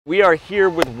We are here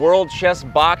with world chess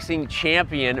boxing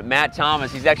champion Matt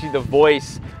Thomas. He's actually the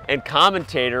voice and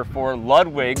commentator for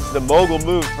Ludwig's, the Mogul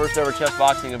Moves first ever chess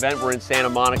boxing event. We're in Santa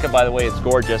Monica, by the way, it's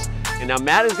gorgeous. And now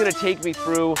Matt is gonna take me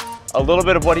through a little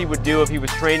bit of what he would do if he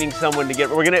was training someone to get,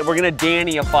 we're gonna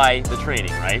Danny-ify the training,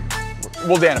 right?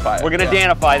 We'll Danify it. We're gonna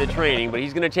Danify the training, but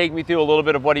he's gonna take me through a little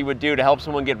bit of what he would do to help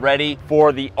someone get ready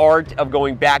for the art of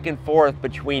going back and forth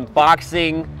between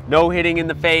boxing, no hitting in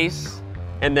the face,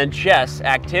 and then chess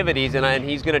activities, and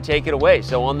he's gonna take it away.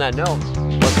 So on that note,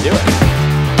 let's do it.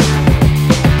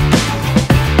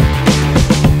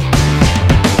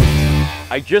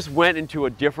 I just went into a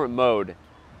different mode.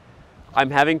 I'm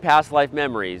having past life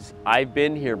memories. I've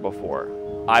been here before.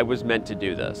 I was meant to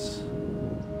do this.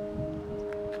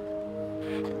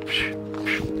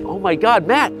 Oh my God,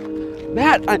 Matt,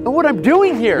 I know what I'm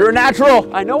doing here. You're a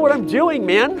natural. I know what I'm doing,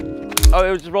 man. Oh, it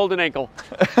was just rolled an ankle.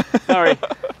 Sorry,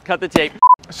 cut the tape.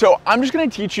 So I'm just gonna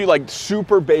teach you like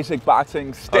super basic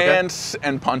boxing stance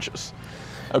and punches.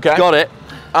 Okay? Got it.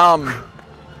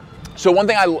 So one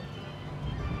thing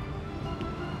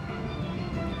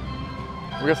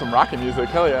we got some rocket music,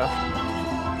 hell yeah.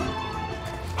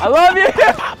 I love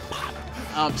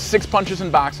you. 6 punches in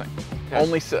boxing,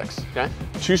 only 6. Okay.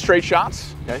 2 straight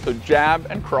shots, so jab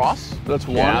and cross. That's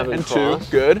 1 and 2,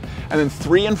 good. And then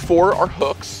 3 and 4 are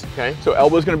hooks. Okay. So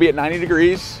elbow's gonna be at 90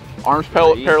 degrees, arms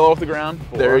parallel with the ground.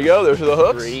 4, there you go, those are the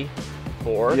hooks. 3,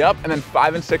 4. Yep, and then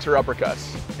 5 and 6 are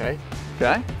uppercuts. Okay.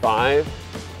 Okay. 5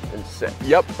 and 6.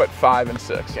 Yep, but 5 and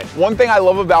 6. Okay. One thing I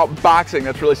love about boxing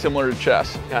that's really similar to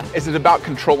chess is it's about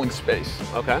controlling space.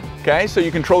 Okay. Okay, so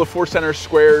you control the 4 center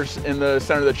squares in the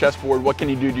center of the chessboard. What can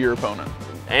you do to your opponent?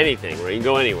 Anything, where you can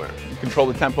go anywhere. You control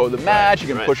the tempo of the match,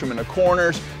 you can push them into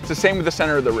corners. It's the same with the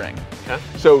center of the ring. Okay.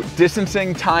 So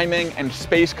distancing, timing, and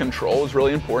space control is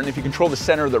really important. If you control the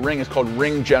center of the ring, it's called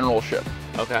ring generalship.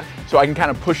 Okay. So I can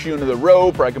kind of push you into the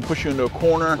rope, or I can push you into a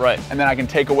corner, and then I can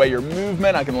take away your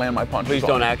movement, I can land my punches. Please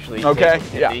don't actually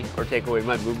hit me or take away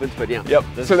my movements, but yeah. Yep,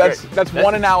 so that's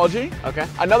one analogy. Okay.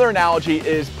 Another analogy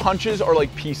is punches are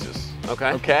like pieces.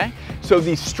 Okay. Okay? So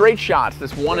these straight shots,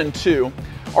 this 1 and 2,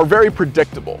 are very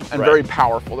predictable and very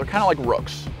powerful. They're kind of like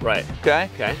rooks. Right. Okay?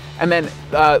 Okay. And then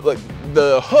like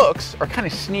the hooks are kind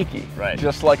of sneaky. Right.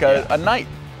 Just like a knight.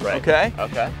 Right. Okay?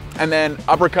 Okay. And then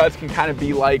uppercuts can kind of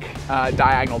be like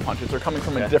diagonal punches. They're coming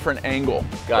from a different angle.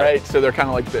 Got right? it. So they're kind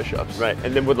of like bishops. Right.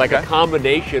 And then with like a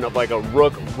combination of like a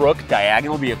rook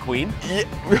diagonal be a queen? Yeah,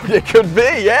 it could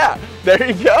be, yeah.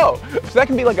 There you go. So that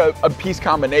can be like a piece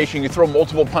combination. You throw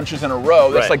multiple punches in a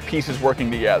row. That's like pieces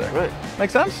working together. Right. Make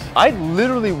sense? I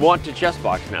literally want to chess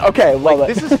box now. Okay, love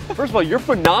it. This is, first of all, you're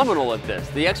phenomenal at this.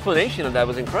 The explanation of that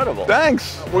was incredible.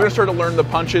 Thanks. We're gonna start to learn the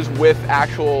punches with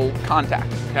actual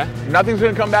contact. Okay. Nothing's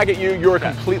gonna come back at you. You're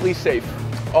completely safe.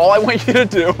 All I want you to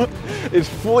do is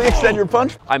fully extend your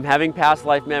punch. I'm having past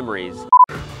life memories.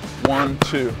 1,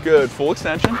 2, good. Full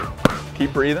extension.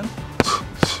 Keep breathing.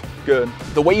 Good.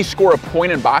 The way you score a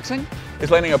point in boxing is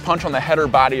landing a punch on the head or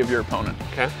body of your opponent.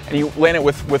 Okay. And you land it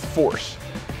with force.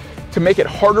 To make it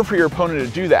harder for your opponent to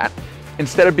do that,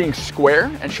 instead of being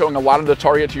square and showing a lot of the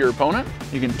target to your opponent,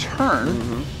 you can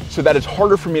turn so that it's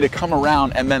harder for me to come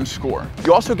around and then score.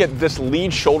 You also get this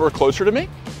lead shoulder closer to me,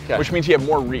 which means you have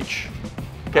more reach.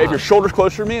 Okay, if your shoulder's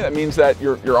closer to me, that means that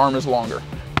your arm is longer.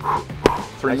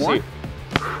 3 more.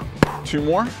 2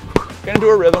 more. Gonna do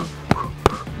a rhythm.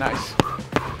 Nice.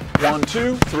 1,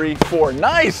 2, 3, 4.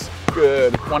 Nice.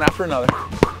 Good. One after another.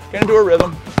 Gonna do a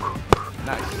rhythm.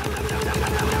 Nice.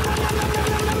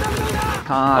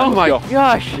 Time. Oh my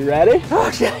gosh. You ready?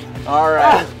 Okay. All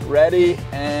right. Ready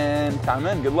and time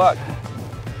in. Good luck.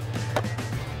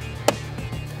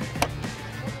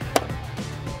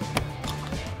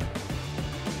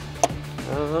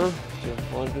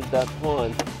 Just wanted that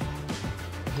pawn.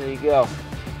 There you go.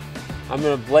 I'm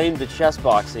gonna blame the chess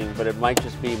boxing, but it might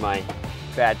just be my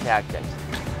bad tactics.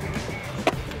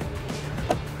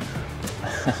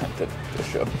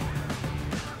 Bishop.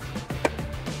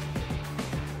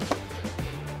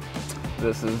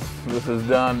 This is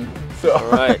done. So,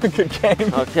 all right. Good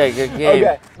game. Okay, good game.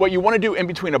 Okay. What you want to do in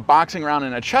between a boxing round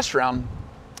and a chess round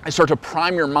is start to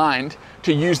prime your mind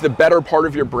to use the better part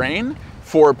of your brain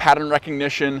for pattern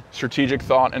recognition, strategic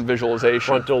thought, and visualization.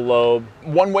 Frontal lobe.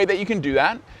 One way that you can do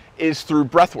that is through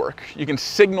breath work. You can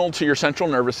signal to your central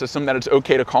nervous system that it's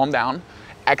okay to calm down,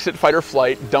 exit fight or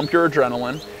flight, dump your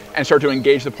adrenaline, and start to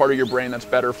engage the part of your brain that's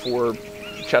better for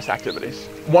chess activities.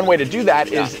 One way to do that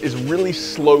is really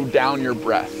slow down your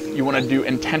breath. You want to do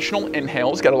intentional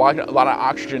inhales, get a lot of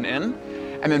oxygen in,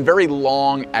 and then very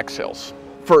long exhales.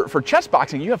 For chess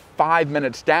boxing, you have 5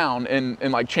 minutes down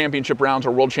in like championship rounds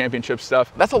or world championship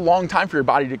stuff. That's a long time for your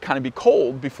body to kind of be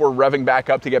cold before revving back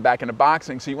up to get back into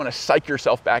boxing. So you want to psych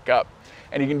yourself back up.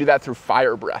 And you can do that through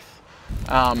fire breath.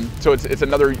 So it's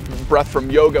another breath from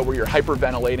yoga where you're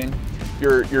hyperventilating.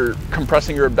 You're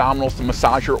compressing your abdominals to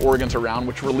massage your organs around,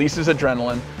 which releases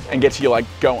adrenaline and gets you like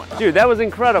going. Dude, that was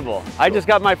incredible. I just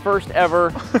got my first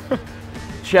ever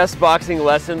chess boxing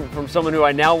lesson from someone who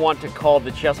I now want to call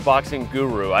the chess boxing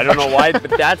guru. I don't know why, but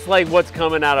that's like what's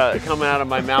coming out of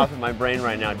my mouth and my brain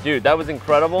right now. Dude, that was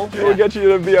incredible. We'll get you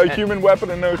to be a human weapon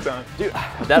in no time. Dude,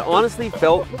 that honestly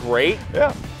felt great.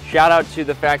 Yeah. Shout out to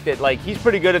the fact that like he's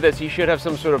pretty good at this. He should have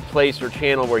some sort of place or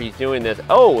channel where he's doing this.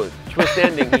 Oh, twist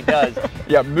ending, he does.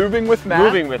 Yeah, moving with Matt.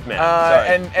 Moving with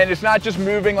Matt. And it's not just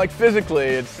moving like physically.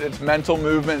 It's mental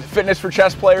movement. Fitness for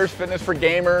chess players. Fitness for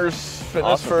gamers.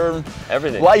 Fitness for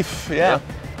everything. Life. Yeah.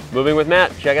 Moving with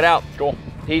Matt. Check it out. Cool.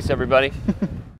 Peace, everybody.